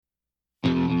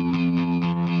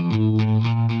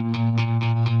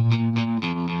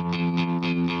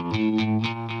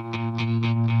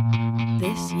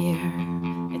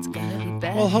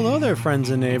Well, hello there, friends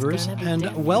and neighbors,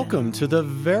 and welcome to the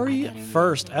very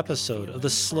first episode of the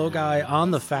Slow Guy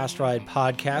on the Fast Ride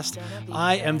podcast.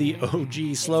 I am the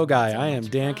OG Slow Guy. I am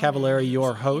Dan Cavallari,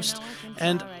 your host,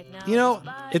 and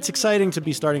it's exciting to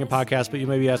be starting a podcast, but you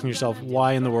may be asking yourself,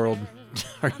 why in the world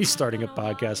are you starting a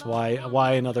podcast?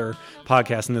 Why another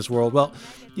podcast in this world? Well,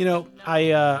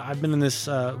 I've been in this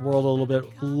world a little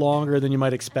bit longer than you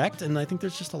might expect, and I think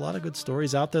there's just a lot of good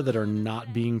stories out there that are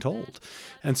not being told.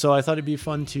 And so I thought it'd be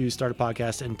fun to start a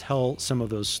podcast and tell some of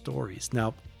those stories.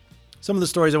 Now, some of the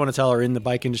stories I want to tell are in the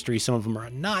bike industry. Some of them are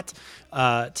not.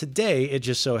 Today, it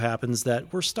just so happens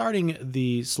that we're starting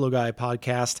the Slow Guy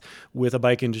podcast with a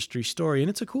bike industry story, and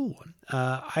it's a cool one.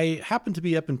 I happened to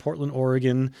be up in Portland,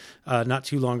 Oregon, not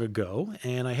too long ago,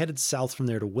 and I headed south from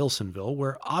there to Wilsonville,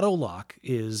 where Ottolock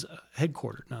is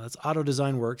headquartered. Now, that's Auto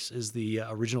Design Works is the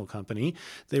original company.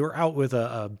 They were out with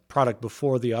a product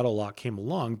before the Ottolock came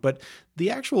along, but the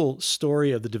actual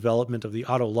story of the development of the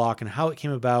Ottolock and how it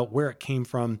came about, where it came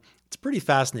from, it's pretty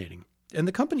fascinating. And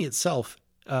the company itself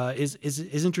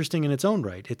is interesting in its own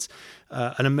right. It's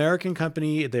an American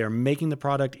company. They are making the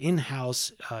product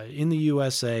in-house in the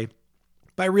USA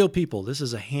by real people. This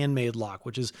is a handmade lock,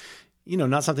 which is,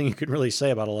 not something you could really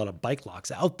say about a lot of bike locks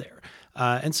out there.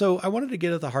 And so I wanted to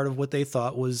get at the heart of what they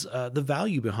thought was the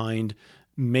value behind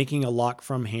making a lock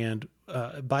from hand,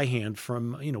 by hand,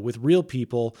 from, with real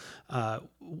people,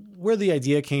 where the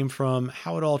idea came from,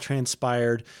 how it all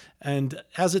transpired. And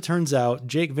as it turns out,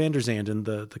 Jake van der Zanden,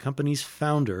 the company's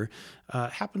founder,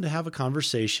 happened to have a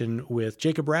conversation with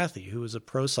Jacob Rathy, who was a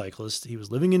pro cyclist. He was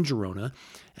living in Girona,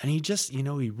 and he just, he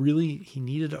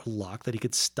needed a lock that he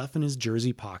could stuff in his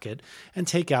jersey pocket and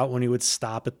take out when he would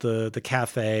stop at the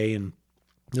cafe. And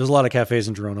there's a lot of cafes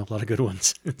in Girona, a lot of good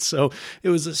ones. And so it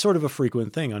was a sort of a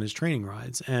frequent thing on his training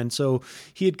rides. And so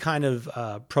he had kind of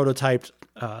prototyped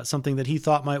something that he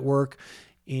thought might work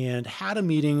and had a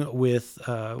meeting with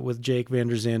Jake van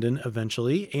der Zanden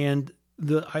eventually. And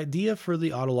the idea for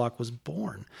the Ottolock was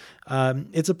born.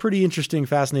 It's a pretty interesting,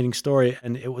 fascinating story,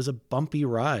 and it was a bumpy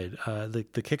ride. The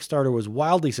Kickstarter was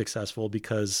wildly successful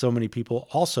because so many people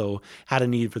also had a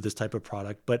need for this type of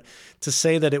product. But to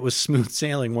say that it was smooth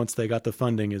sailing once they got the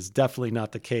funding is definitely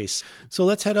not the case. So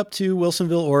let's head up to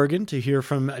Wilsonville, Oregon to hear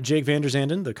from Jake van der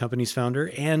Zanden, the company's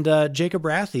founder, and Jacob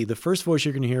Rathy. The first voice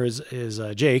you're going to hear is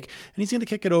Jake, and he's going to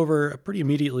kick it over pretty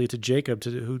immediately to Jacob,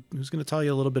 who's going to tell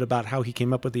you a little bit about how he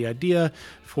came up with the idea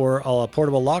for a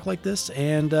portable lock like this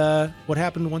and what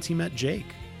happened once he met Jake.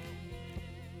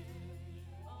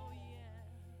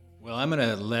 Well, I'm going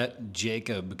to let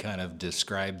Jacob kind of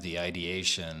describe the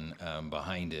ideation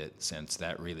behind it, since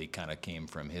that really kind of came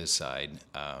from his side.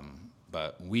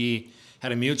 But we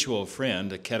had a mutual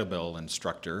friend, a kettlebell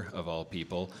instructor of all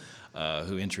people,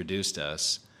 who introduced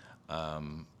us.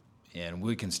 And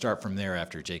we can start from there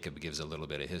after Jacob gives a little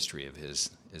bit of history of his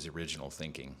original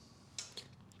thinking.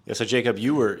 Yeah, so Jacob,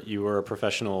 you were a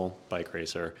professional bike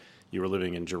racer. You were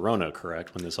living in Girona,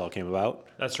 correct, when this all came about?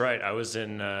 That's right. I was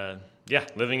living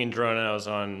in Girona. I was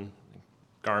on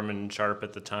Garmin Sharp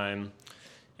at the time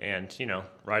and,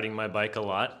 riding my bike a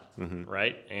lot,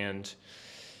 right? And,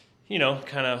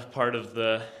 kind of part of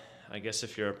I guess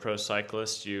if you're a pro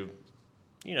cyclist, you'll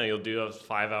do a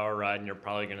 5-hour ride and you're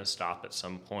probably going to stop at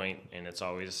some point, and it's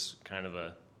always kind of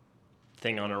a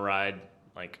thing on a ride,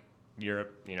 like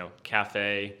Europe,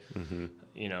 cafe,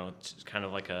 it's kind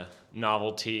of like a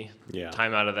novelty,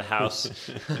 time out of the house.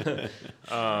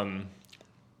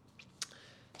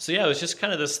 So it was just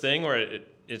kind of this thing where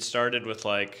it started with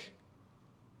like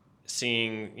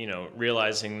seeing,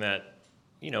 realizing that,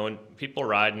 when people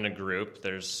ride in a group,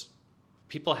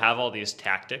 people have all these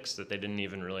tactics that they didn't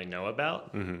even really know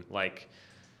about. Like,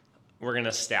 we're going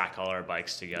to stack all our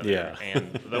bikes together.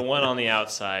 And the one on the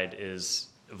outside is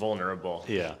vulnerable,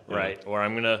 right? Or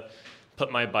I'm going to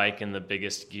put my bike in the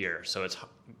biggest gear, so it's,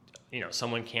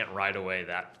 someone can't ride away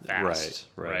that fast,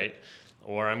 right?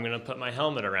 Or I'm going to put my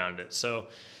helmet around it. So,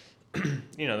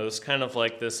 it was kind of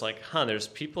like this, there's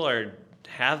people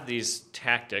have these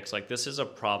tactics, like this is a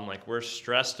problem, like we're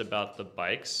stressed about the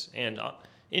bikes. And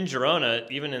in Girona,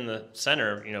 even in the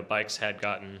center, bikes had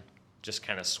gotten just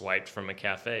kind of swiped from a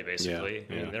cafe, basically.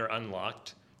 I mean, they're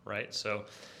unlocked, right? So,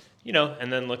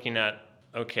 and then looking at,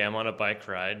 okay, I'm on a bike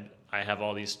ride. I have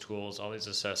all these tools, all these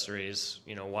accessories.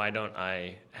 Why don't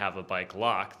I have a bike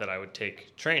lock that I would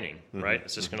take training, right?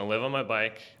 It's just going to live on my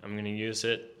bike. I'm going to use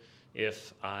it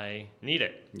if I need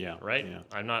it, right? Yeah.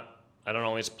 I don't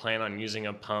always plan on using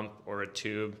a pump or a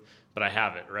tube, but I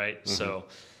have it, right? So,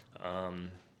 and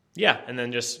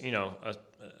then just, a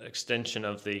extension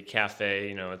of the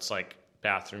cafe, it's like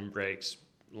bathroom breaks,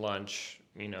 lunch,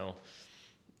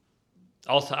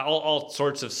 all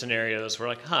sorts of scenarios where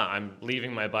like, I'm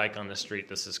leaving my bike on the street.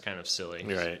 This is kind of silly.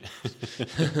 Right.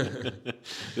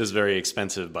 This very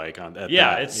expensive bike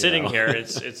it's sitting here.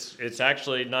 It's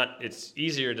actually not. It's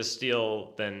easier to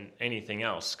steal than anything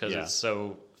else because it's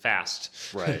so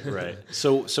fast. Right.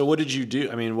 So what did you do?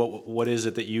 I mean, what is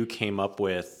it that you came up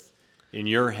with in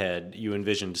your head? You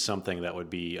envisioned something that would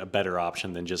be a better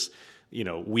option than just,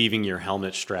 weaving your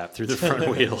helmet strap through the front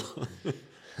wheel.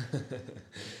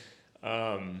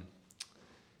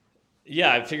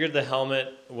 I figured the helmet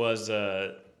was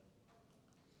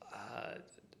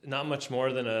not much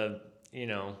more than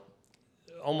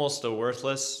almost a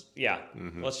worthless. Yeah,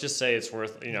 let's just say it's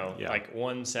worth like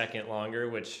 1 second longer,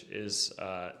 which is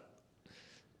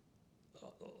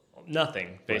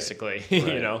nothing basically.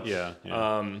 Right. Yeah.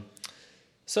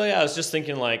 So I was just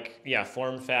thinking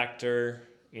form factor.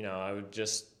 I would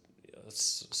just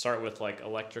start with like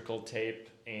electrical tape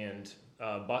and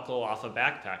buckle off a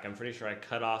backpack. I'm pretty sure I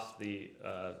cut off the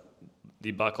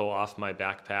buckle off my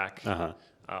backpack,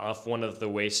 off one of the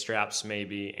waist straps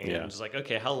maybe, and just like,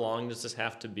 okay, how long does this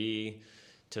have to be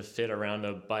to fit around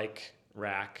a bike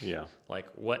rack? Yeah. Like,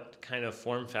 what kind of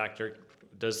form factor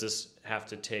does this have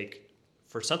to take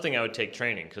for something I would take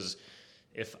training? Because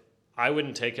if I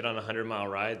wouldn't take it on a 100-mile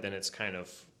ride, then it's kind of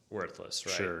worthless,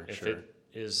 right? Sure. If it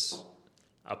is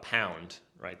a pound,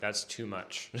 right, that's too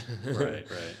much. Right.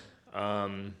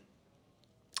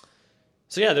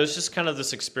 So there was just kind of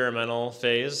this experimental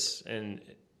phase, and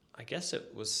I guess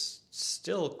it was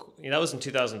still, that was in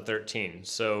 2013.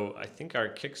 So I think our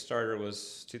Kickstarter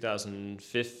was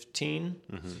 2015,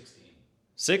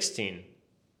 16.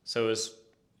 So it was,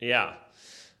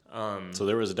 so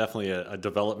there was definitely a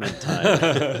development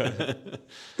time.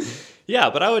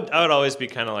 but I would always be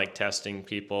kind of like testing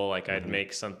people. Like I'd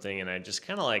make something and I'd just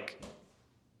kind of like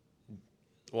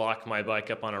lock my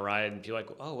bike up on a ride and be like,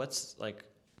 oh,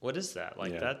 what is that?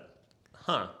 Like that?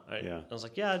 I was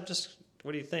like, just,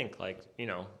 what do you think? Like,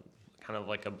 kind of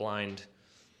like a blind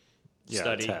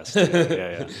study. Test.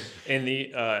 Yeah.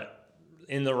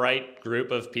 In the right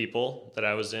group of people that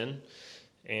I was in.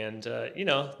 And,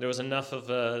 there was enough of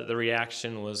the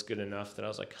reaction was good enough that I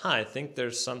was like, I think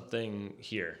there's something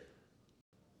here.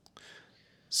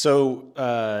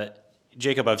 So,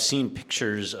 Jacob, I've seen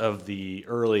pictures of the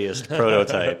earliest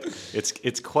prototype.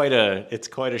 It's quite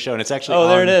a show, and it's actually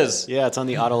there it is. Yeah, it's on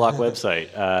the Ottolock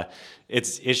website.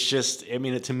 It's just, I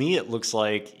mean, to me, it looks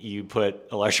like you put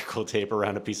electrical tape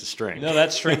around a piece of string. No,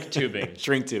 that's shrink tubing.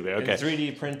 Shrink tubing, okay. And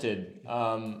 3D printed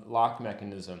lock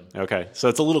mechanism. Okay, so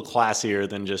it's a little classier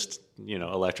than just,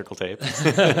 electrical tape.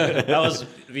 That was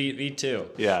V2.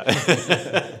 Yeah.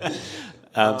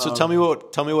 So tell me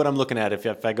what I'm looking at.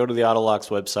 If I go to the Ottolock's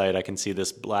website, I can see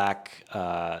this black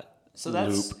So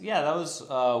that's loop. that was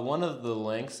one of the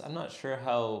links. I'm not sure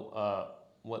how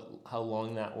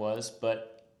long that was,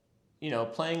 but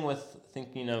playing with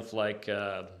thinking of like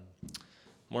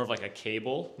more of like a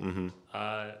cable.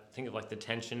 Think of like the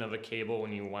tension of a cable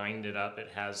when you wind it up. It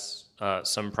has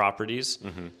some properties.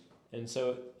 And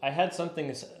so I had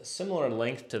something similar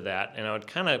length to that, and I would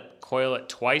kind of coil it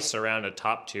twice around a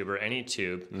top tube or any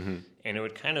tube, and it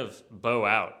would kind of bow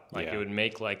out. Like it would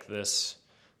make like this,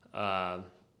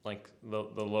 like the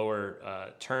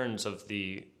lower turns of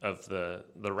the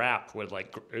wrap would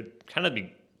like it kind of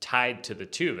be tied to the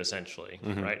tube essentially,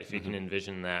 right? If you can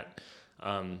envision that,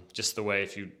 just the way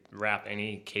if you wrap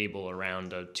any cable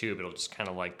around a tube, it'll just kind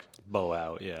of like bow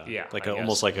out, yeah, like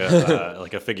almost like a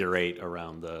like a figure eight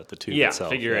around the tube itself.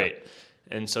 Figure eight.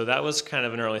 And so that was kind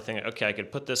of an early thing. Okay, I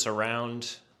could put this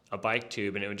around a bike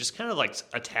tube, and it would just kind of like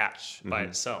attach by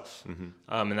itself.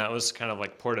 And that was kind of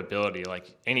like portability.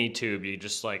 Like any tube, you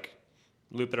just like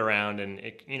loop it around, and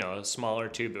it, a smaller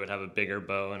tube, it would have a bigger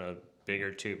bow, and a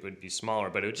bigger tube would be smaller,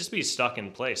 but it would just be stuck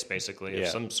in place basically of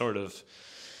some sort of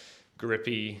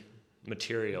grippy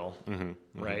material,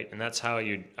 right? And that's how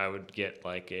I would get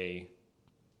like a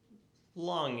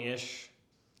long-ish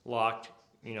lock,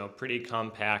 pretty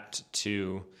compact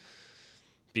to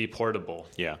be portable.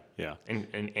 Yeah.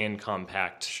 And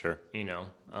compact. Sure.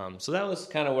 So that was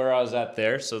kind of where I was at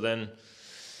there. So then,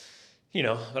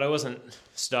 but I wasn't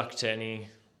stuck to any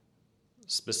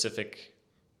specific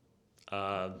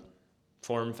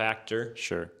form factor.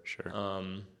 Sure.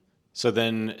 So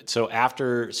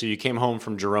you came home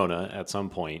from Girona at some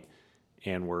point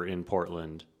and were in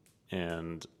Portland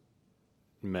and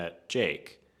met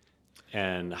Jake.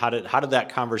 And how did that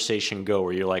conversation go?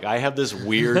 Where you're like, I have this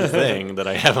weird thing that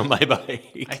I have on my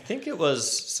bike. I think it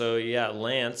was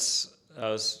Lance. I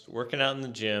was working out in the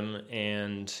gym,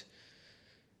 and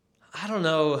I don't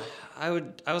know. I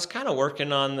was kind of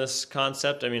working on this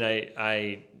concept. I mean,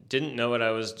 I didn't know what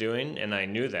I was doing, and I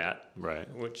knew that. Right.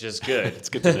 Which is good. It's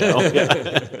good to know. Yeah.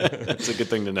 It's a good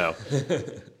thing to know.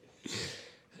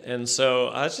 And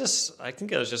so I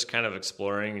think I was just kind of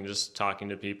exploring and just talking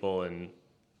to people, and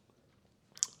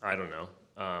I don't know,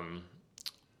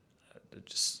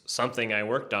 just something I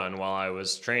worked on while I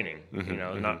was training,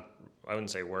 not, I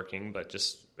wouldn't say working, but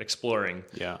just exploring.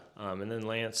 Yeah. And then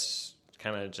Lance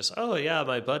kind of just, oh yeah,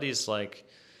 my buddy's like,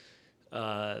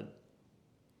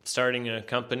 starting a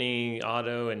company,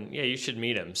 Otto, and yeah, you should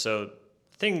meet him. So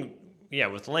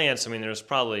with Lance, I mean, there's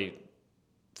probably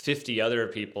 50 other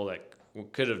people that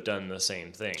could have done the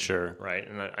same thing. Sure. Right.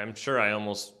 And I'm sure I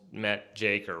almost met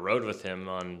Jake or rode with him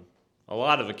on a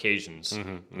lot of occasions,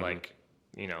 like,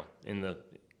 in the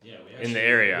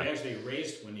area. We actually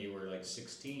raced when you were like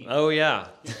 16. Oh yeah.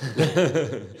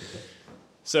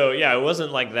 So yeah, it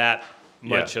wasn't like that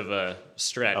much of a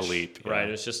stretch. A leap. Yeah. Right.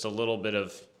 It was just a little bit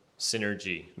of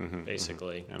synergy,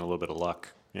 basically. And a little bit of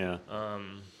luck. Yeah.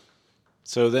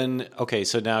 So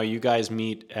now you guys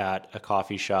meet at a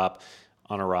coffee shop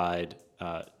on a ride.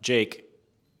 Jake,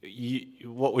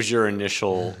 what was your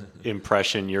initial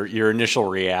impression, your initial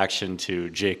reaction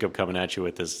to Jacob coming at you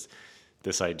with this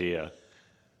idea?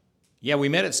 Yeah, we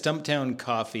met at Stumptown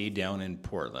Coffee down in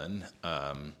Portland.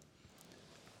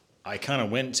 I kind of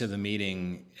went to the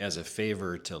meeting as a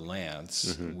favor to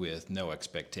Lance with no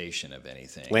expectation of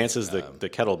anything. Lance is the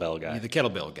kettlebell guy. The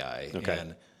kettlebell guy. Okay.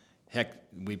 And heck,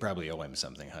 we probably owe him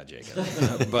something, huh, Jacob?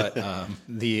 But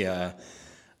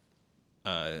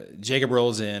Jacob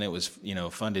rolls in. It was,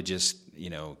 fun to just,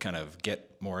 kind of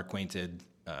get more acquainted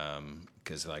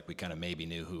because, we kind of maybe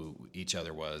knew who each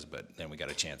other was, but then we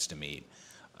got a chance to meet.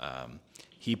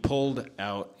 He pulled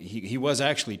out, he was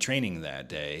actually training that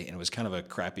day, and it was kind of a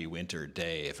crappy winter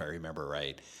day, if I remember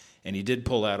right. And he did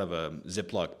pull out of a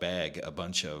Ziploc bag a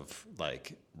bunch of,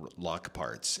 lock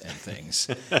parts and things.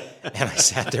 And I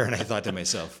sat there and I thought to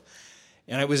myself,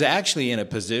 and I was actually in a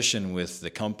position with the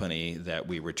company that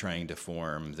we were trying to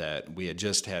form that we had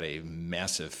just had a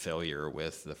massive failure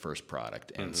with the first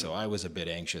product. And so I was a bit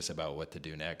anxious about what to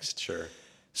do next. Sure.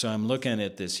 So I'm looking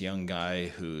at this young guy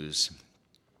who's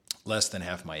less than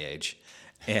half my age.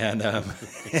 And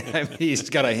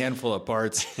he's got a handful of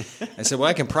parts. I said, well,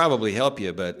 I can probably help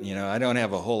you, but, I don't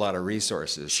have a whole lot of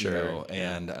resources. Sure.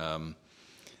 And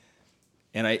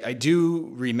I do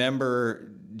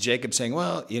remember Jacob saying,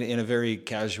 well, in a very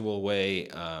casual way,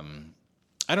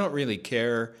 I don't really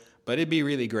care, but it'd be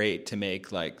really great to make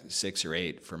 6 or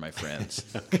 8 for my friends.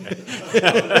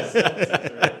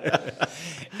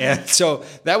 And so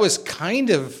that was kind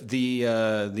of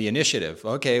the initiative.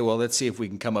 Okay, well, let's see if we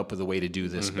can come up with a way to do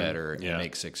this better and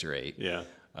make 6 or 8. Yeah.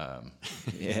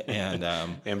 And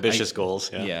ambitious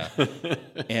goals. Yeah.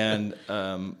 And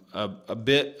a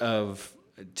bit of,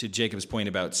 to Jacob's point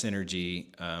about synergy,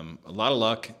 a lot of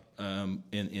luck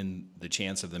in the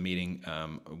chance of the meeting.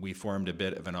 We formed a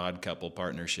bit of an odd couple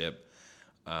partnership,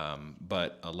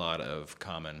 but a lot of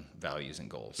common values and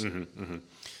goals.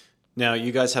 Now,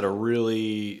 you guys had a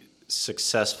really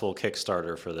successful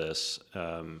Kickstarter for this,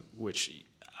 which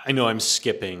I know I'm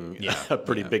skipping a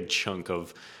pretty big chunk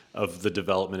of the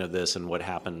development of this and what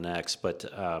happened next, but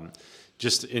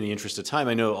just in the interest of time,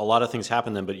 I know a lot of things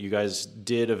happened then, but you guys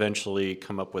did eventually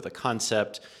come up with a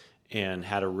concept and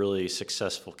had a really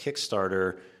successful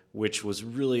Kickstarter, which was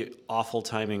really awful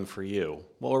timing for you.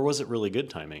 Well, or was it really good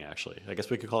timing, actually? I guess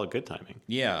we could call it good timing.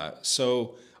 Yeah,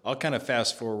 so I'll kind of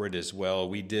fast forward as well.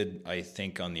 We did, I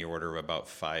think, on the order of about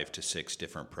 5 to 6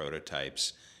 different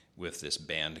prototypes with this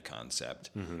band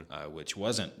concept, which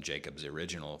wasn't Jacob's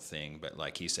original thing, but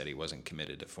like he said, he wasn't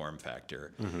committed to form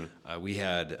factor. We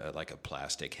had a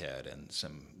plastic head and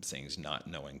some things, not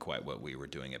knowing quite what we were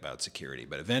doing about security,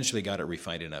 but eventually got it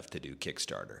refined enough to do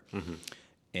Kickstarter.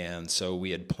 And so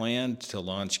we had planned to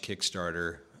launch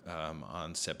Kickstarter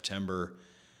on September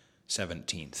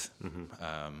 17th.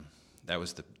 That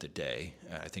was the day.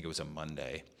 I think it was a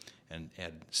Monday. And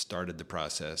had started the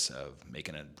process of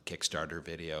making a Kickstarter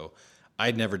video.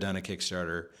 I'd never done a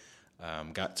Kickstarter,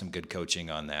 got some good coaching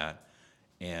on that.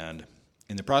 And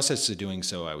in the process of doing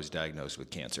so, I was diagnosed with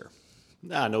cancer.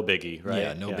 No biggie, right?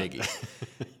 Yeah, no biggie.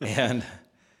 And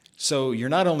so you're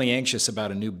not only anxious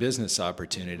about a new business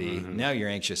opportunity, now you're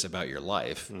anxious about your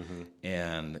life.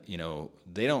 And,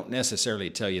 they don't necessarily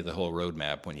tell you the whole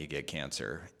roadmap when you get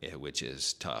cancer, which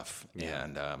is tough. Yeah.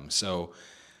 And so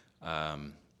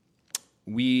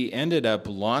we ended up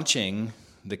launching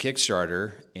the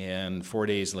Kickstarter, and 4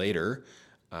 days later,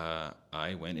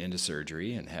 I went into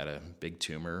surgery and had a big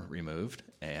tumor removed.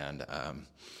 And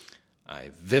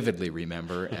I vividly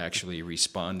remember actually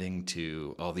responding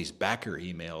to all these backer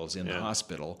emails in the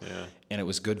hospital, and it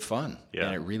was good fun,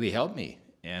 and it really helped me.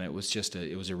 And it was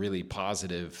it was a really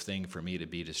positive thing for me to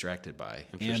be distracted by.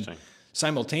 Interesting. And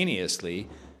simultaneously,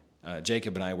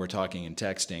 Jacob and I were talking and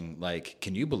texting, like,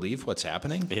 can you believe what's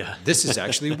happening? Yeah. This is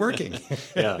actually working.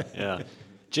 Yeah.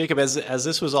 Jacob, as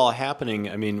this was all happening,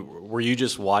 I mean, were you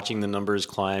just watching the numbers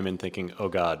climb and thinking, oh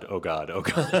God, oh God, oh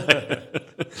God?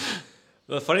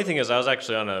 The funny thing is I was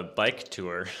actually on a bike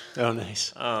tour. Oh,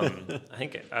 nice. I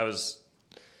think I was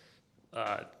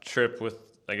trip with,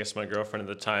 I guess, my girlfriend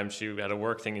at the time. She had a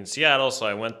work thing in Seattle, so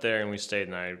I went there and we stayed,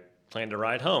 and I planned to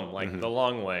ride home, like the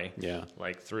long way,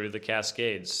 like through the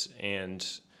Cascades. And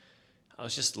I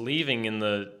was just leaving in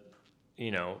the,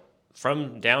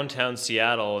 from downtown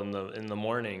Seattle in the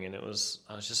morning, and I was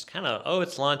just kind of,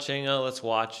 it's launching, let's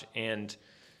watch. And,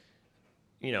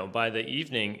 by the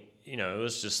evening, it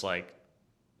was just like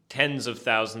tens of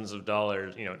thousands of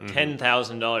dollars,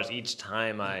 $10,000 each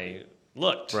time I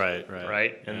looked.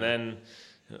 Right. And then,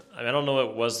 I don't know what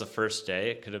it was the first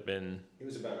day. It could have been. It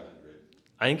was about 100.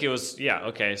 I think it was,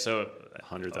 okay, so.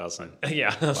 100,000.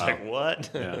 Yeah, I was like, what?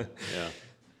 Yeah.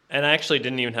 And I actually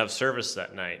didn't even have service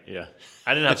that night. Yeah.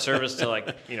 I didn't have service till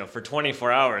for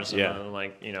 24 hours. And Yeah. I'm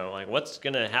like, what's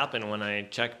going to happen when I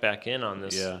check back in on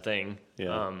this thing?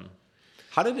 Yeah.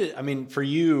 How did it, for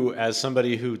you, as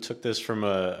somebody who took this from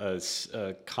a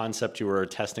concept you were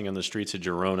testing on the streets of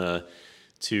Girona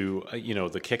to,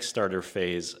 the Kickstarter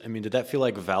phase, did that feel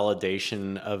like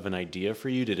validation of an idea for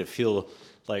you? Did it feel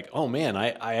like, oh man,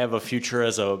 I have a future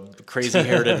as a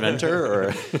crazy-haired inventor?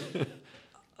 Or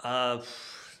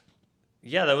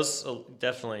Yeah, that was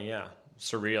definitely,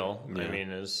 surreal. Yeah.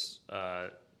 It was,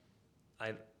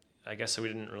 I guess we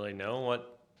didn't really know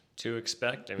what to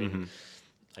expect.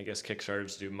 I guess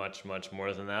Kickstarters do much, much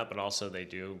more than that, but also they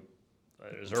do,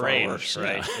 there's a range,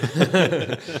 right?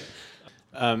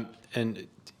 And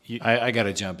I got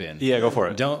to jump in. Yeah, go for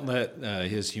it. Don't let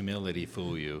his humility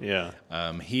fool you. Yeah.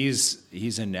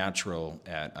 He's a natural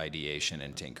at ideation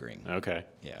and tinkering. Okay.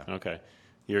 Yeah. Okay.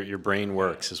 Your brain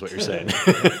works, is what you're saying.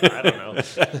 I don't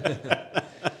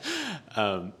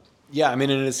know. Yeah, and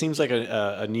it seems like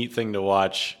a neat thing to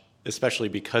watch, especially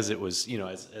because it was,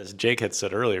 as Jake had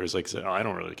said earlier, it was like, I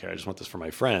don't really care. I just want this for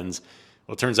my friends.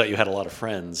 Well, it turns out you had a lot of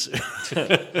friends. We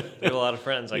have a lot of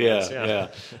friends, I guess.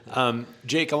 Yeah.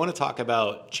 Jake, I want to talk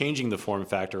about changing the form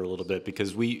factor a little bit,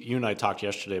 because you and I talked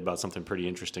yesterday about something pretty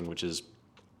interesting, which is,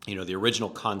 the original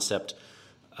concept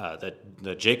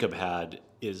that Jacob had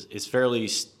is fairly,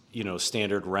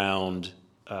 standard round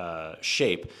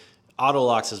shape.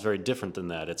 Ottolock's is very different than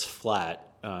that. It's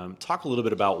flat. Talk a little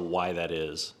bit about why that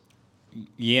is.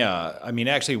 Yeah,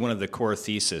 actually, one of the core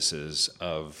theses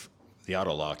of the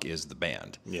Ottolock is the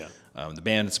band. Yeah. The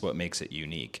band is what makes it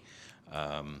unique.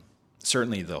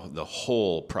 Certainly, the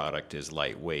whole product is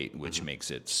lightweight, which makes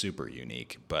it super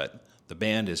unique. But the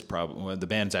band is the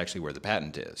band's actually where the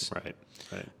patent is. Right.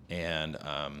 And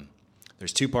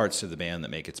there's two parts to the band that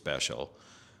make it special.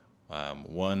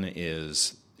 One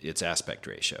is its aspect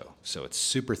ratio, so it's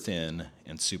super thin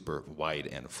and super wide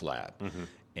and flat.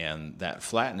 And that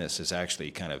flatness is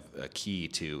actually kind of a key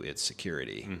to its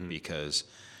security, because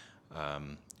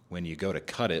when you go to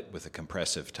cut it with a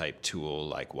compressive type tool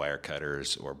like wire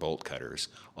cutters or bolt cutters,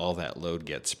 all that load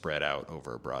gets spread out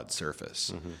over a broad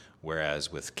surface.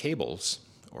 Whereas with cables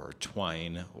or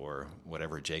twine or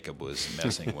whatever Jacob was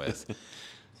messing with,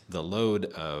 the load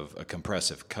of a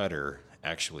compressive cutter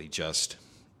actually just,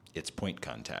 it's point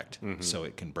contact, so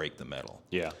it can break the metal.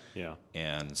 Yeah.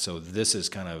 And so this is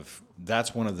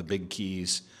that's one of the big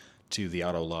keys to the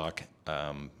Ottolock.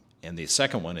 And the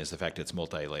second one is the fact it's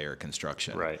multi-layer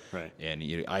construction. Right. And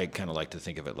I kind of like to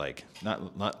think of it like,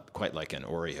 not quite like an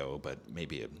Oreo, but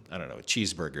maybe a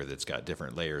cheeseburger that's got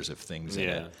different layers of things in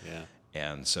it. Yeah.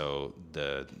 And so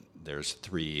there's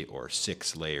 3 or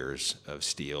 6 layers of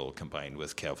steel combined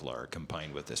with Kevlar,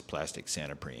 combined with this plastic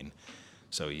Santoprene.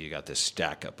 So you got this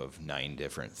stack up of 9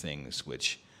 different things,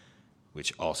 which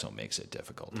also makes it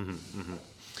difficult.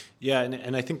 Yeah,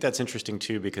 and I think that's interesting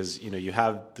too, because you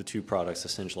have the two products, the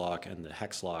Cinch Lock and the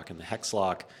Hex Lock, and the Hex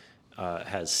Lock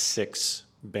has 6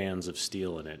 bands of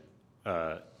steel in it.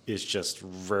 It's just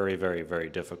very, very, very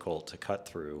difficult to cut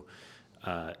through,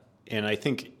 and I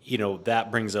think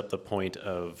that brings up the point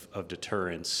of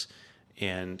deterrence.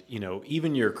 And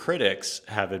even your critics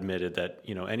have admitted that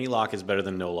any lock is better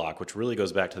than no lock, which really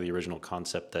goes back to the original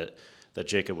concept that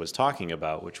Jacob was talking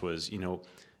about, which was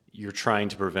you're trying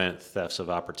to prevent thefts of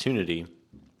opportunity,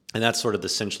 and that's sort of the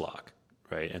Cinch Lock,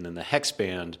 right? And then the Hex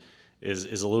Band is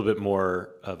a little bit more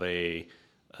of a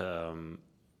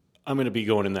I'm going to be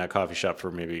going in that coffee shop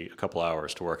for maybe a couple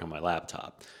hours to work on my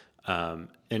laptop. And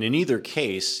in either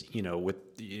case,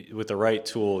 with the right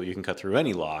tool, you can cut through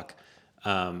any lock.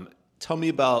 Tell me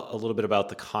a little bit about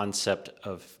the concept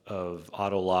of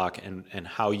Ottolock and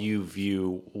how you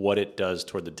view what it does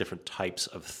toward the different types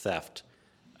of theft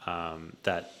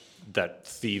that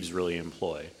thieves really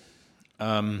employ.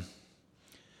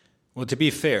 Well, to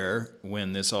be fair,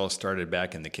 when this all started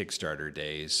back in the Kickstarter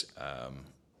days,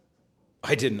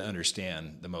 I didn't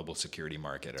understand the mobile security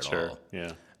market at all.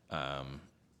 Yeah.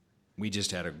 We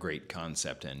just had a great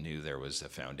concept and knew there was a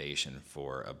foundation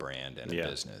for a brand and a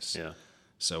business. Yeah.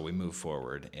 So we moved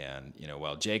forward, and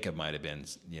while Jacob might have been,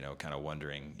 kind of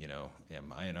wondering,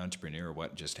 am I an entrepreneur?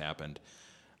 What just happened?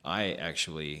 I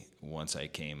actually, once I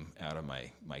came out of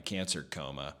my cancer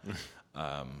coma,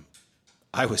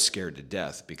 I was scared to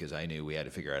death because I knew we had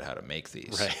to figure out how to make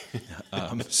these.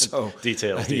 Right. So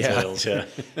details. Yeah.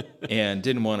 And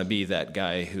didn't want to be that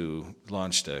guy who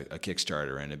launched a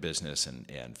Kickstarter and a business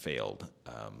and failed.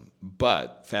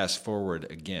 But fast forward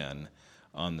again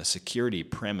on the security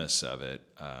premise of it,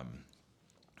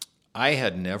 I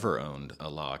had never owned a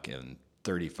lock in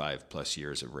 35 plus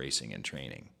years of racing and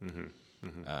training. Mm-hmm.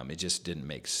 Mm-hmm. It just didn't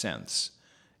make sense.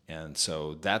 And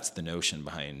so that's the notion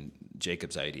behind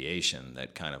Jacob's ideation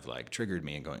that kind of like triggered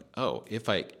me and going, oh, if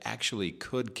I actually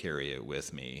could carry it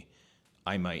with me,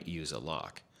 I might use a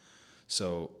lock.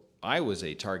 So I was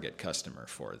a target customer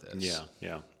for this.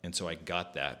 Yeah. And so I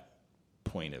got that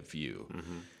point of view.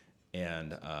 Mm-hmm.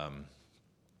 And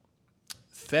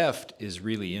theft is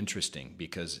really interesting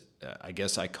because I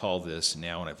guess I call this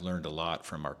now, and I've learned a lot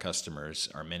from our customers,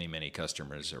 our many, many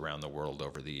customers around the world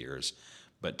over the years.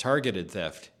 But targeted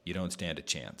theft, you don't stand a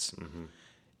chance. Mm-hmm.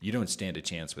 You don't stand a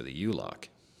chance with a U-lock.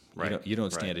 Right. You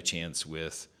don't stand a chance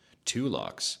with two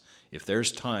locks. If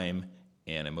there's time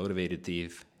and a motivated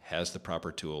thief has the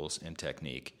proper tools and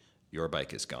technique, your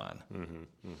bike is gone.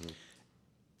 Mm-hmm. Mm-hmm.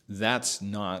 That's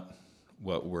not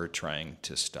what we're trying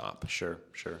to stop. Sure.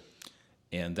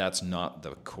 And that's not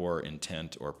the core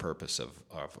intent or purpose of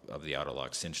the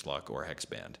Ottolock, cinch lock, or hex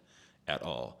band at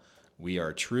all. We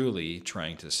are truly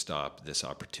trying to stop this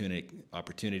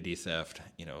opportunity theft.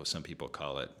 Some people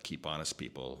call it keep honest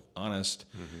people honest.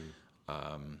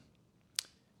 Mm-hmm.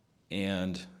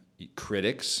 And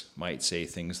critics might say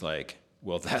things like,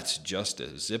 well, that's just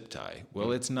a zip tie.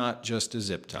 Well, it's not just a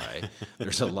zip tie.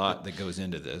 There's a lot that goes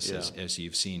into this, as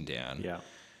you've seen, Dan. Yeah.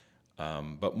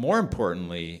 But more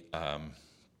importantly,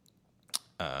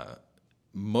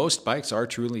 most bikes are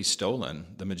truly stolen.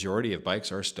 The majority of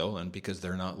bikes are stolen because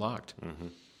they're not locked. Mm-hmm.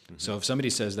 Mm-hmm. So if somebody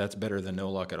says that's better than no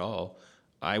lock at all,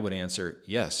 I would answer,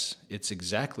 yes, it's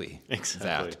exactly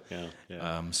that.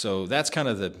 Yeah. So that's kind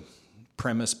of the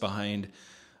premise behind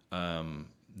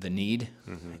the need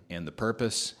mm-hmm. and the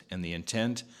purpose and the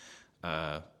intent.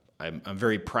 I'm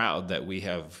very proud that we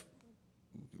have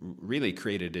really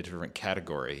created a different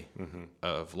category mm-hmm.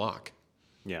 of lock.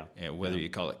 Yeah. And whether you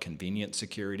call it convenient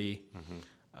security mm-hmm.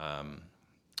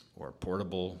 Or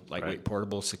portable, lightweight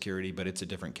portable security, but it's a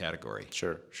different category.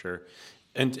 Sure.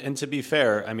 And to be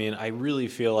fair, I mean, I really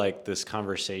feel like this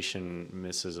conversation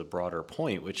misses a broader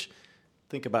point, which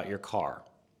think about your car.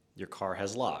 Your car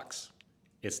has locks.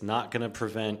 It's not going to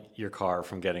prevent your car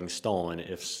from getting stolen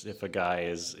if a guy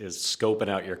is scoping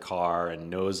out your car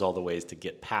and knows all the ways to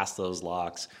get past those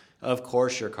locks. Of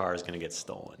course, your car is going to get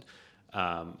stolen.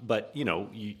 But,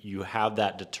 you have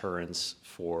that deterrence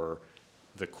for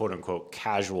the quote-unquote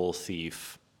casual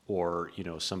thief or,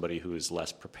 somebody who is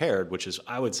less prepared, which is,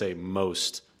 I would say,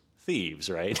 most thieves,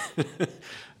 right?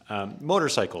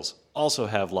 Motorcycles also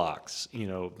have locks,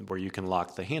 where you can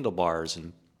lock the handlebars.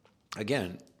 And,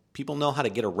 again, people know how to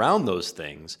get around those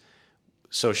things.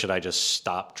 So should I just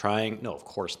stop trying? No, of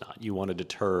course not. You want to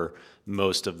deter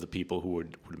most of the people who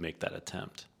would make that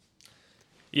attempt.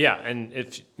 Yeah, and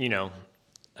if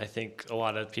I think a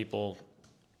lot of people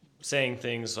saying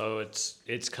things,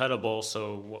 it's cuttable,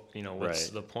 so what's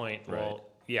the point? Right. Well,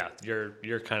 yeah,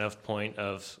 your kind of point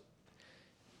of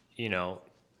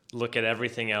look at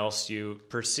everything else you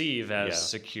perceive as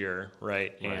secure,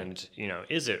 right? And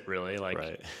is it really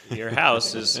your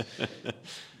house is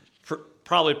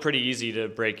probably pretty easy to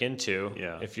break into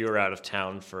if you were out of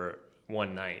town for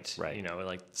one night,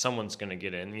 right? Someone's going to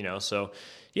get in, so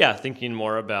yeah, thinking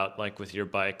more about with your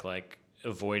bike,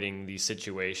 avoiding the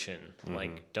situation,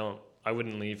 mm-hmm. I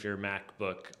wouldn't leave your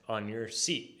MacBook on your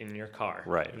seat in your car,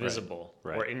 visible,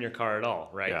 or in your car at all,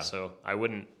 right? Yeah. So I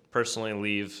wouldn't personally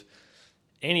leave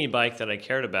any bike that I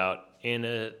cared about in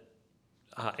a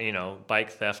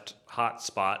bike theft hot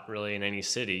spot, really, in any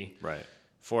city, right?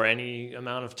 for any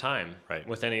amount of time. Right.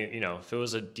 With any, if it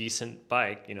was a decent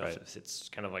bike, Right. if it's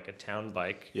kind of like a town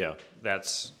bike. Yeah.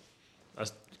 That's a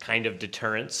kind of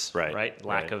deterrence, Right.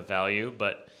 Lack of value.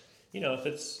 But, if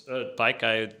it's a bike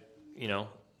a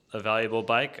valuable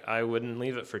bike, I wouldn't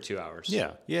leave it for 2 hours.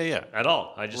 Yeah. At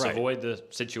all. I just Right. avoid the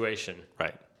situation.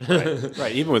 Right.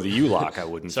 Right. Even with a U-lock, I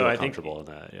wouldn't So feel I think- comfortable in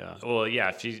that. Yeah. Well, yeah,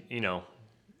 if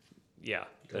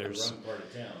there's... Part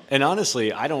of town. And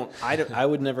honestly, I don't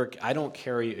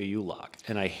carry a U-lock,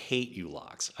 and I hate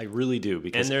U-locks. I really do,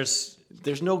 because And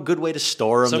there's no good way to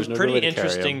store them. some There's no pretty good way to carry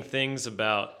 'em. interesting things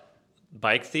about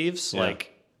bike thieves. Yeah.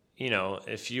 Like,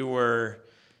 if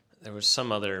there was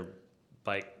some other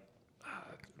bike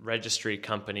registry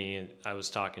company I was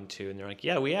talking to, and they're like,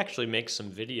 yeah, we actually make some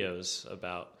videos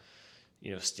about,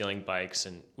 stealing bikes,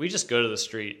 and we just go to the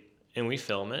street and we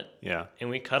film it. Yeah. And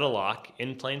we cut a lock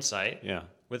in plain sight. Yeah.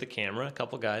 With a camera, a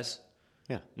couple guys.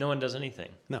 Yeah. No one does anything.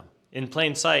 No. In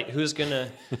plain sight, who is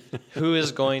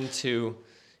going to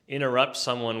interrupt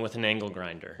someone with an angle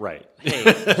grinder? Right. Hey,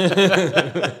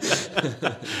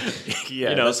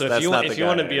 Yeah. so if you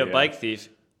want to be a bike thief,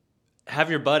 have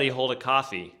your buddy hold a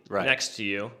coffee Right. next to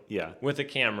you. Yeah. With a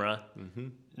camera.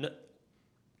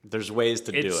 There's ways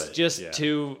to do it. It's just Yeah.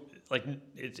 too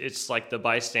it's like the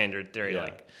bystander theory.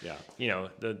 Yeah.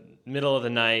 The middle of the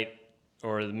night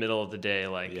or the middle of the day.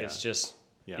 Yeah. It's just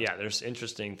Yeah. There's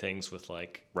interesting things with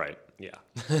Right. yeah.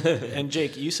 And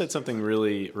Jake, you said something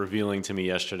really revealing to me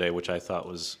yesterday, which I thought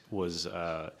was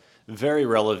very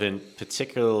relevant,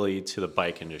 particularly to the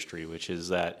bike industry, which is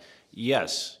that,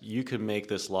 yes, you could make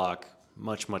this lock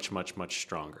much, much, much, much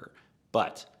stronger,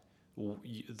 but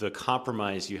the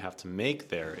compromise you have to make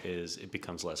there is it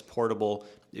becomes less portable,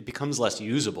 it becomes less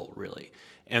usable, really.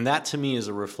 And that, to me, is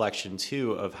a reflection,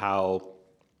 too, of how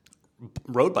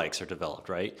road bikes are developed,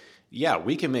 right? Yeah,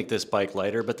 we can make this bike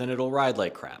lighter, but then it'll ride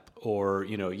like crap. Or,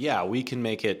 yeah, we can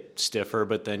make it stiffer,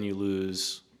 but then you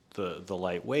lose the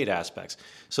lightweight aspects.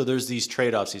 So there's these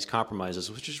trade-offs, these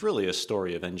compromises, which is really a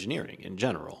story of engineering in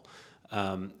general.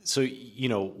 So,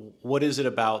 what is it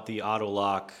about the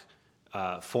Ottolock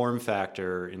form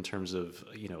factor in terms of,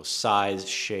 size,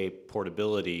 shape,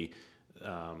 portability,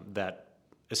 that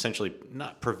essentially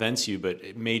not prevents you, but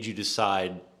it made you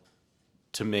decide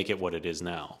to make it what it is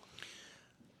now?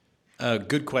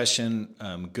 Good question.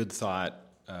 Good thought.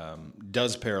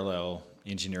 Does parallel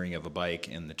engineering of a bike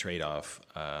and the trade-off.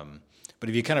 But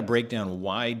if you kind of break down,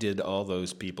 why did all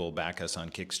those people back us on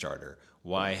Kickstarter?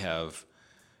 Why have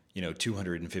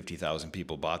 250,000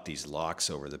 people bought these locks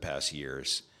over the past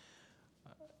years?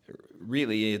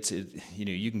 Really,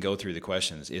 you can go through the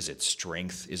questions. Is it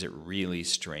strength? Is it really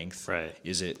strength? Right.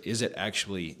 Is it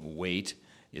actually weight?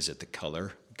 Is it the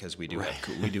color? Because we do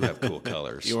have cool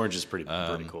colors. The orange is pretty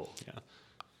cool. Yeah.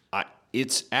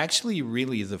 It's actually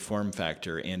really the form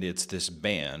factor, and it's this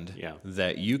band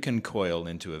that you can coil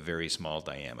into a very small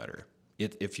diameter.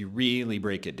 If you really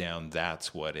break it down,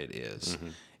 that's what it is. Mm-hmm.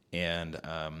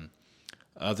 And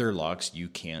other locks, you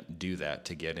can't do that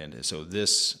to get into. So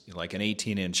this, like an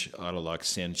 18-inch Ottolock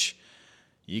cinch,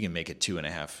 you can make it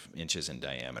 2.5 inches in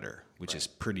diameter, which is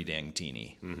pretty dang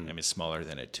teeny. Mm-hmm. I mean, it's smaller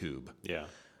than a tube. Yeah.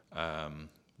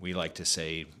 We like to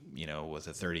say, with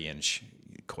a 30-inch,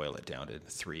 coil it down to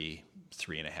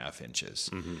 3.5 inches.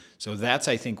 Mm-hmm. So that's,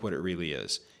 I think, what it really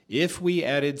is. If we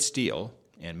added steel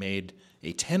and made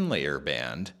a 10-layer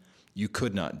band, you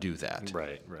could not do that.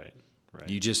 Right.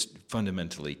 You just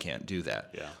fundamentally can't do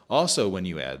that. Yeah. Also, when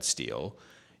you add steel,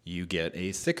 you get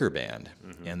a thicker band.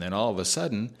 Mm-hmm. And then all of a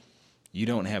sudden, you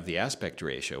don't have the aspect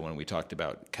ratio. When we talked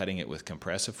about cutting it with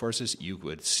compressive forces, you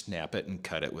would snap it and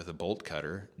cut it with a bolt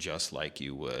cutter just like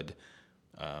you would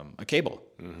a cable.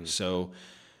 Mm-hmm. So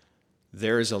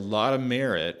there is a lot of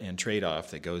merit and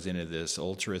trade-off that goes into this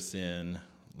ultra-thin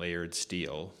layered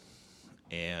steel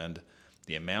and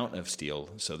the amount of steel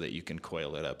so that you can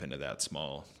coil it up into that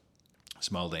small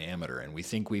diameter. And we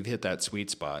think we've hit that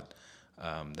sweet spot.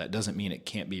 That doesn't mean it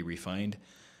can't be refined.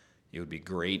 It would be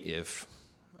great if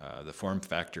the form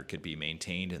factor could be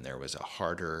maintained and there was a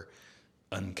harder,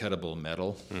 uncuttable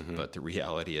metal, but the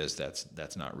reality is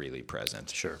that's not really present.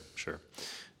 Sure.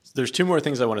 There's two more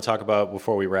things I want to talk about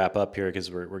before we wrap up here, because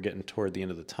we're getting toward the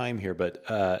end of the time here.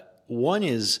 But one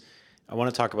is I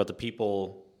want to talk about the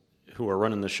people who are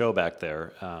running the show back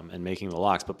there and making the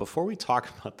locks. But before we talk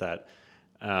about that,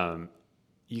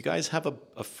 you guys have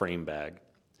a frame bag,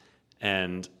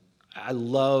 and I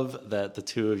love that the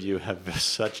two of you have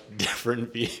such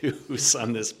different views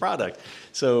on this product.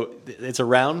 So it's a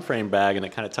round frame bag, and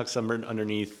it kind of tucks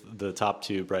underneath the top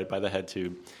tube, right by the head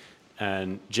tube.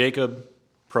 And Jacob,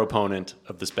 proponent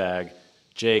of this bag.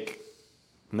 Jake,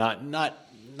 not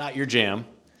your jam.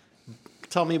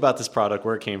 Tell me about this product,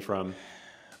 where it came from.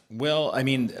 Well, I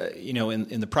mean,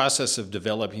 in the process of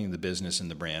developing the business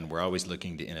and the brand, we're always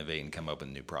looking to innovate and come up with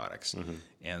new products.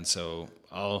 And so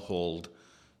I'll hold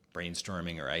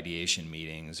brainstorming or ideation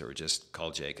meetings, or just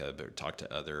call Jacob or talk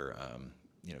to other,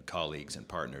 colleagues and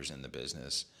partners in the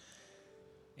business.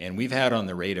 And we've had on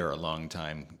the radar a long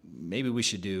time, maybe we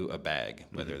should do a bag,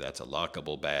 whether that's a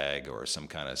lockable bag or some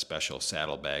kind of special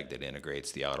saddle bag that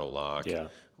integrates the Ottolock,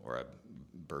 or a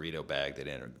burrito bag that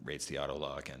integrates the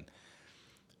Ottolock. And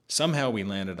somehow we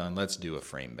landed on, let's do a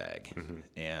frame bag.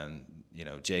 And,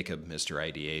 Jacob, Mr.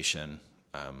 Ideation,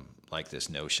 liked this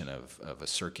notion of a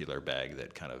circular bag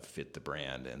that kind of fit the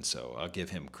brand. And so I'll give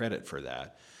him credit for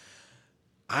that.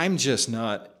 I'm just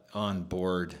not on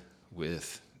board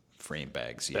with frame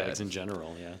bags yet. Bags in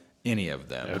general, yeah. Any of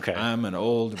them. Okay. I'm an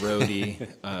old roadie.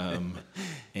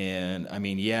 And I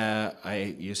mean,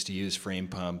 I used to use frame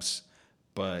pumps,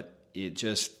 but it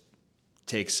just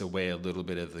takes away a little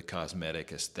bit of the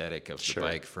cosmetic aesthetic of the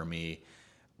bike for me.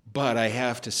 But I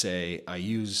have to say, I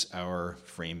use our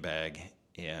frame bag,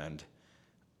 and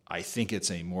I think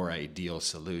it's a more ideal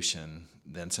solution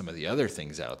than some of the other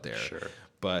things out there. Sure.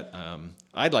 But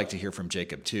I'd like to hear from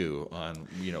Jacob too on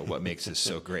what makes this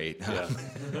so great.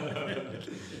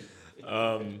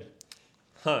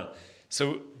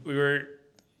 So we were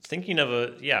thinking of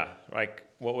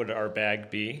what would our bag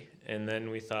be, and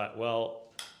then we thought, well,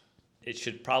 it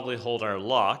should probably hold our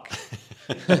lock.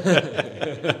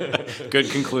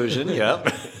 Good conclusion.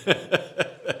 Yep.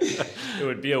 It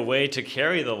would be a way to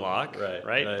carry the lock,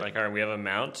 right? Like, we have a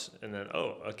mount, and then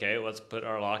let's put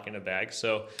our lock in a bag.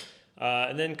 So.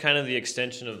 And then kind of the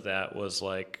extension of that was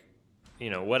like,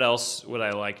 what else would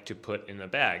I like to put in a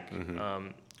bag?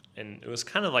 And it was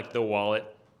kind of like the wallet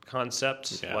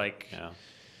concept. I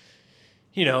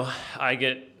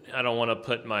don't want to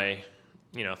put my,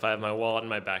 if I have my wallet in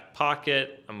my back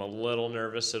pocket, I'm a little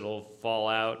nervous it'll fall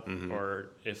out,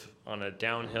 or if on a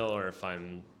downhill, or if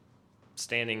I'm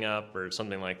standing up or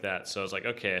something like that. So I was like,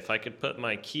 okay, if I could put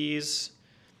my keys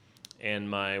and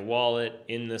my wallet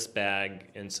in this bag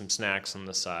and some snacks on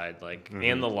the side,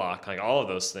 and the lock, all of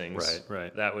those things.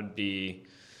 Right. That would be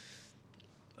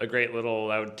a great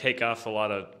that would take off a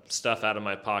lot of stuff out of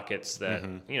my pockets that,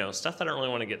 stuff that I don't really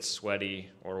want to get sweaty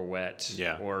or wet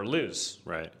or lose.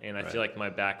 Right. And I feel like my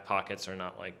back pockets are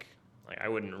not I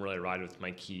wouldn't really ride with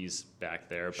my keys back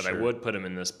there, but I would put them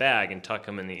in this bag and tuck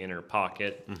them in the inner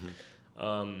pocket.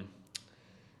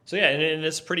 So and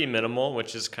it's pretty minimal,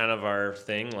 which is kind of our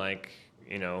thing.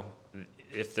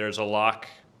 If there's a lock,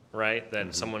 that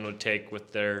someone would take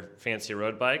with their fancy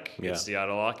road bike, it's the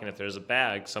Ottolock. And if there's a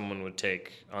bag someone would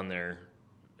take on their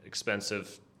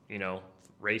expensive,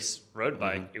 race road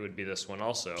bike, it would be this one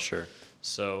also. Sure.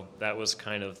 So that was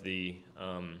kind of the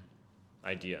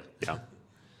idea. Yeah.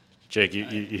 Jake,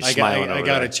 you smiling over I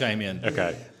got to there. chime in.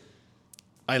 Okay.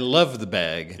 I love the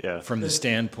bag Yeah. from the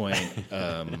standpoint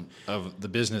of the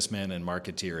businessman and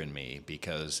marketeer in me,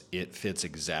 because it fits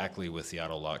exactly with the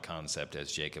Ottolock concept,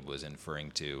 as Jacob was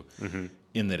inferring to,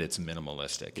 in that it's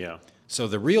minimalistic. Yeah. So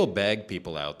the real bag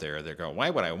people out there, they're going, why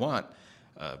would I want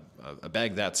a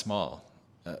bag that small?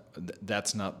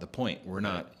 That's not the point. We're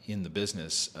not in the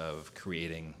business of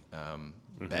creating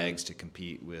bags to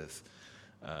compete with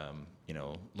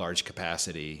large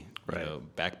capacity,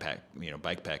 bike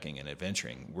packing and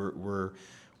adventuring.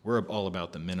 We're all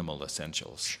about the minimal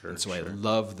essentials. Sure, and so I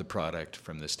love the product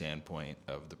from the standpoint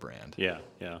of the brand. Yeah.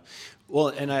 Well,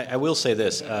 and I will say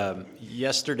this.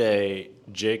 Yesterday,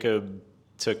 Jacob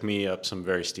took me up some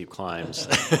very steep climbs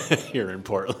here in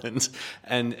Portland.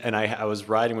 And I was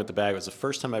riding with the bag. It was the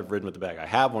first time I've ridden with the bag. I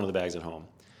have one of the bags at home.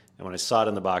 And when I saw it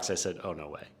in the box, I said, oh, no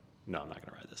way. No, I'm not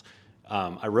going to ride this.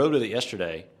 I rode with it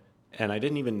yesterday, and I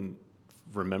didn't even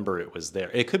remember it was there.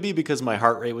 It could be because my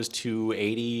heart rate was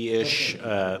 280-ish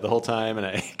the whole time, and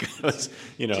I was,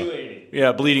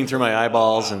 280. Bleeding through my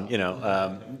eyeballs, and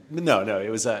no, it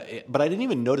was. But I didn't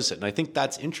even notice it, and I think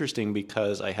that's interesting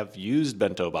because I have used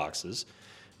bento boxes,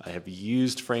 I have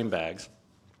used frame bags,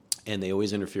 and they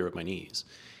always interfere with my knees,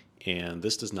 and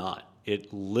this does not.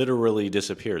 It literally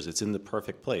disappears. It's in the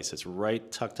perfect place. It's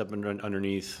right tucked up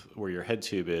underneath where your head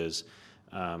tube is.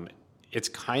 It's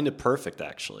kind of perfect,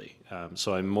 actually.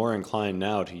 So I'm more inclined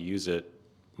now to use it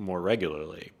more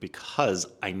regularly because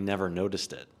I never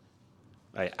noticed it.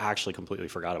 I actually completely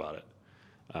forgot about it,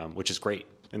 which is great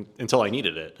until I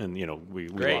needed it. And, we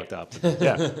locked up.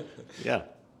 Yeah.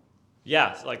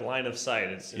 Yeah, it's like line of sight.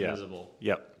 It's invisible.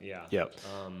 Yep. Yeah. Yep.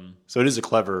 So it is a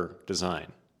clever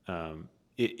design.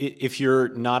 If you're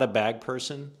not a bag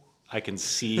person, I can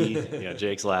see,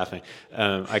 Jake's laughing.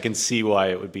 I can see why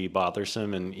it would be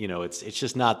bothersome, and it's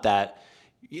just not that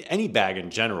any bag in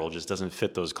general just doesn't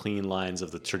fit those clean lines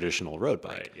of the traditional road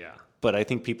bike. Right, yeah. But I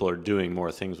think people are doing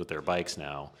more things with their bikes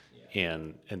now,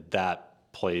 and that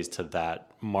plays to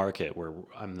that market where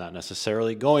I'm not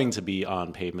necessarily going to be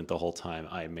on pavement the whole time.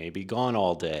 I may be gone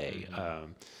all day.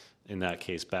 In that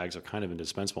case, bags are kind of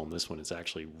indispensable. And this one is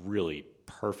actually really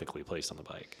perfectly placed on the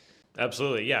bike.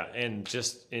 Absolutely, yeah. And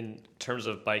just in terms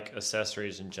of bike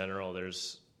accessories in general,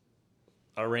 there's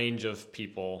a range of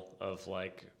people of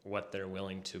like what they're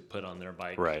willing to put on their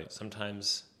bike. Right.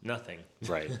 Sometimes nothing.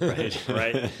 Right.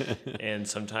 Right. And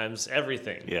sometimes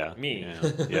everything. Yeah. Me.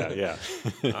 Yeah.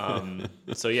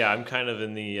 So yeah, I'm kind of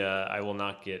in the I will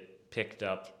not get picked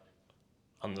up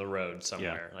on the road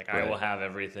somewhere. Yeah, like right. I will have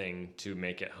everything to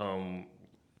make it home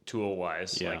tool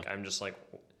wise. Yeah. Like I'm just like,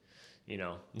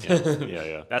 Yeah.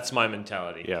 That's my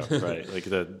mentality. Yeah, right. Like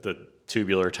the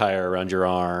tubular tire around your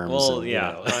arms. Well, and,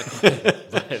 yeah. not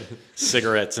quite, but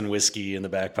cigarettes and whiskey in the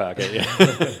back pocket.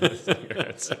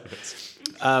 Yeah.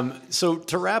 So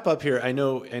to wrap up here, I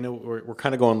know we're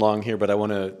kind of going long here, but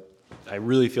I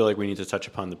really feel like we need to touch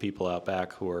upon the people out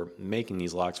back who are making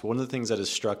these locks. One of the things that has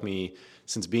struck me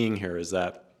since being here is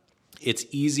that it's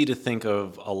easy to think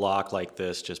of a lock like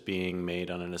this just being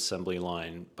made on an assembly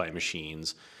line by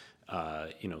machines,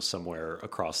 somewhere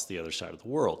across the other side of the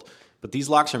world. But these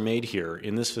locks are made here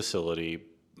in this facility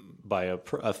by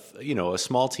a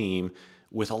small team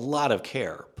with a lot of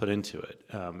care put into it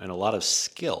and a lot of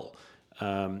skill.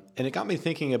 And it got me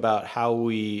thinking about how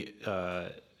we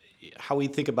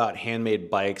think about handmade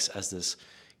bikes as this,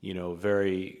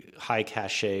 very high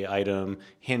cachet item,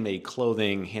 handmade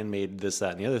clothing, handmade this,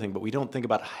 that, and the other thing. But we don't think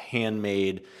about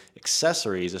handmade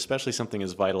accessories, especially something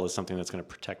as vital as something that's going to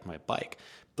protect my bike.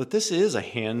 But this is a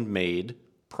handmade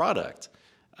product.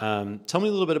 Tell me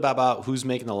a little bit about who's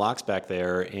making the locks back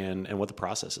there and what the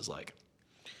process is like.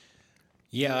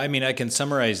 Yeah, I mean, I can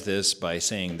summarize this by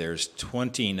saying there's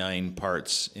 29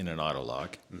 parts in an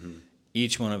Ottolock. Mm-hmm.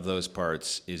 Each one of those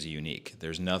parts is unique.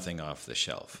 There's nothing off the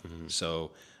shelf. Mm-hmm.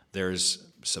 So there's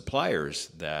suppliers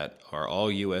that are all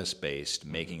U.S.-based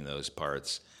making those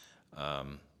parts,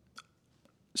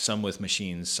 some with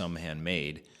machines, some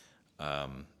handmade,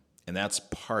 and that's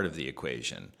part of the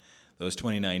equation. Those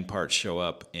 29 parts show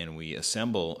up, and we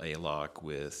assemble a lock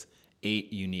with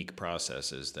 8 unique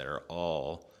processes that are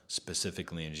all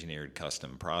specifically engineered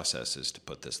custom processes to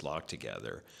put this lock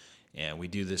together. And we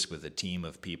do this with a team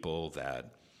of people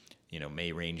that,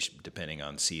 may range, depending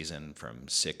on season, from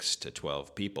 6 to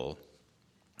 12 people.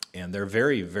 And they're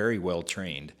very, very well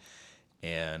trained,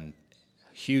 and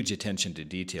huge attention to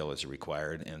detail is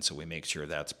required. And so we make sure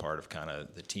that's part of kind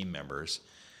of the team members.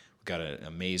 We've got an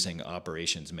amazing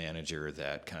operations manager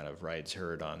that kind of rides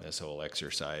herd on this whole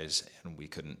exercise, and we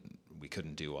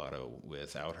couldn't do Otto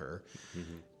without her.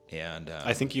 Mm-hmm. And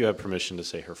I think you have permission to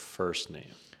say her first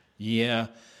name. Yeah.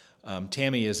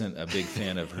 Tammy isn't a big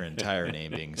fan of her entire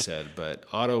name being said, but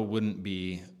Otto wouldn't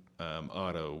be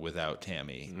Otto without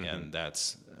Tammy. Mm-hmm. And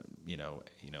that's,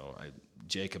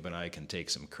 Jacob and I can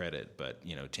take some credit, but,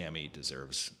 Tammy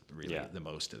deserves really the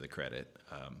most of the credit.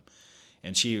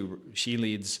 And she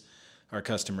leads our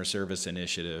customer service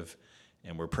initiative,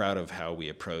 and we're proud of how we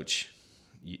approach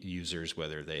users,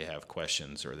 whether they have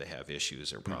questions or they have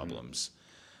issues or problems.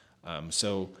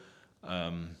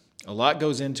 Mm-hmm. A lot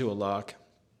goes into a lock.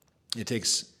 It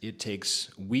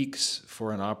takes weeks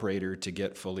for an operator to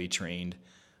get fully trained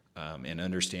and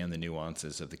understand the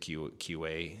nuances of the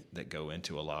QA that go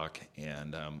into a lock.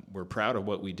 And we're proud of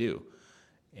what we do.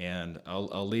 And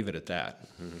I'll leave it at that.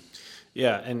 Mm-hmm.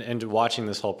 Yeah, and watching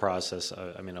this whole process,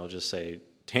 I'll just say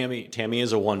Tammy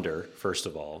is a wonder. First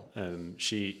of all,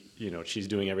 she's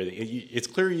doing everything. It's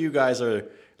clear you guys are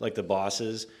like the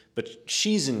bosses, but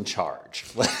she's in charge.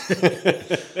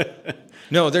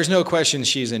 No, there's no question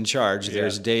she's in charge. Yeah.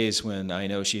 There's days when I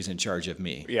know she's in charge of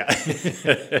me. Yeah.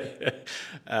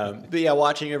 But yeah,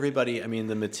 watching everybody, the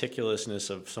meticulousness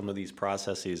of some of these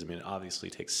processes, obviously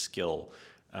takes skill.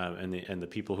 And the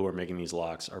people who are making these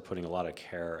locks are putting a lot of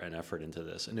care and effort into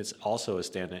this. And it's also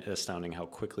astounding how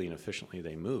quickly and efficiently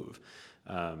they move.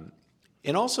 And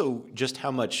also just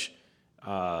how much,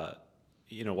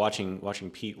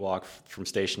 watching Pete walk from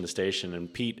station to station,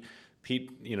 and Pete,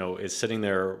 is sitting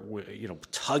there,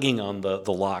 tugging on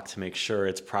the lock to make sure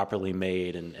it's properly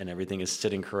made and everything is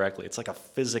sitting correctly. It's like a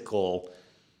physical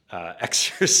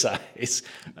exercise.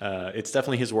 It's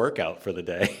definitely his workout for the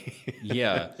day.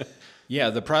 Yeah,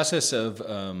 the process of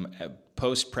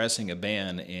post-pressing a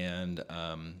band and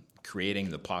creating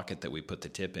the pocket that we put the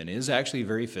tip in is actually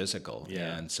very physical.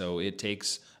 Yeah. And so it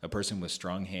takes a person with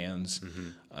strong hands,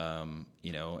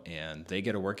 and they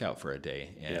get a workout for a day.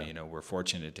 And, we're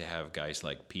fortunate to have guys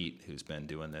like Pete, who's been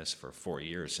doing this for 4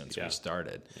 years since we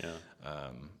started,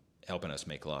 helping us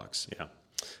make locks. Yeah.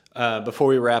 Before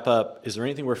we wrap up, is there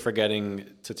anything we're forgetting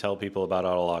to tell people about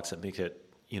Ottolocks that make it,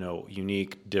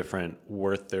 unique, different,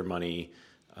 worth their money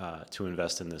to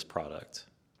invest in this product?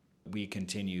 We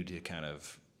continue to kind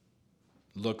of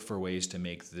look for ways to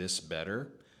make this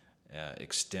better,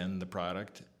 extend the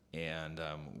product, and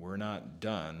we're not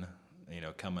done,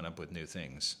 coming up with new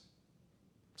things.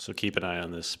 So keep an eye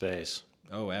on this space.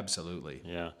 Oh, absolutely.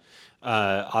 Yeah.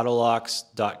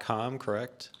 Ottolocks.com,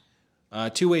 correct?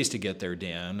 2 ways to get there,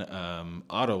 Dan.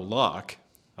 Ottolock.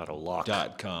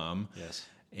 Ottolock.com. Yes.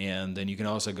 And then you can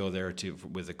also go there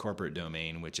with the corporate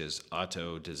domain, which is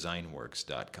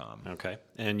ottodesignworks.com. Okay.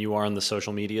 And you are on the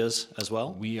social medias as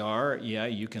well? We are. Yeah,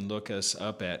 you can look us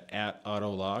up at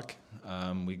Ottolock.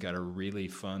 We've got a really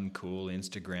fun, cool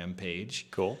Instagram page.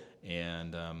 Cool.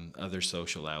 And other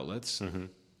social outlets. Mm-hmm.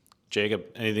 Jacob,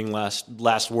 anything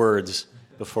last words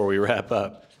before we wrap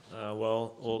up?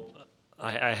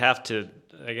 I have to.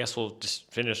 I guess we'll just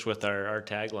finish with our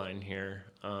tagline here.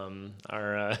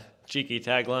 Our cheeky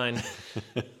tagline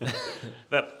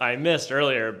that I missed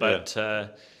earlier, but I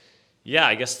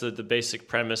guess the basic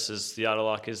premise is the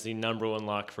Ottolock is the number one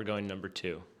lock for going number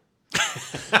 2.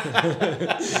 I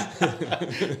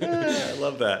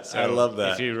love that. So I love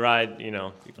that. If you ride,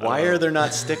 why are there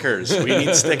not stickers? We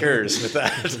need stickers with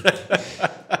that.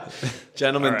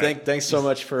 Gentlemen, right. Thanks so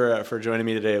much for joining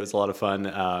me today. It was a lot of fun.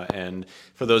 And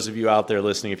for those of you out there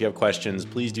listening, if you have questions,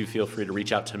 please do feel free to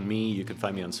reach out to me. You can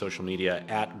find me on social media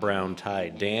at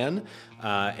BrownTieDan.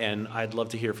 And I'd love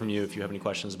to hear from you if you have any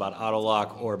questions about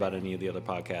Ottolock or about any of the other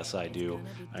podcasts I do.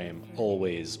 I am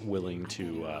always willing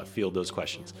to field those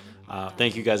questions.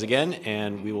 Thank you guys again,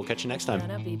 and we will catch you next time.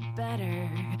 Gonna be better.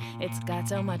 It's got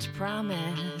so much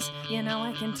promise.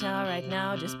 I can tell right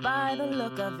now just by the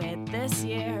look of it. This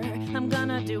year, I'm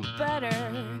gonna do better.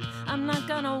 I'm not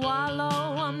gonna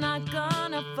wallow. I'm not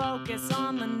gonna focus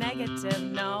on the negative.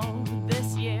 No,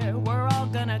 this year we're all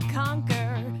gonna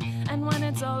conquer. And when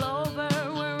it's all over,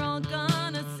 we're all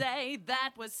gonna say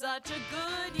that was such a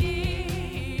good year.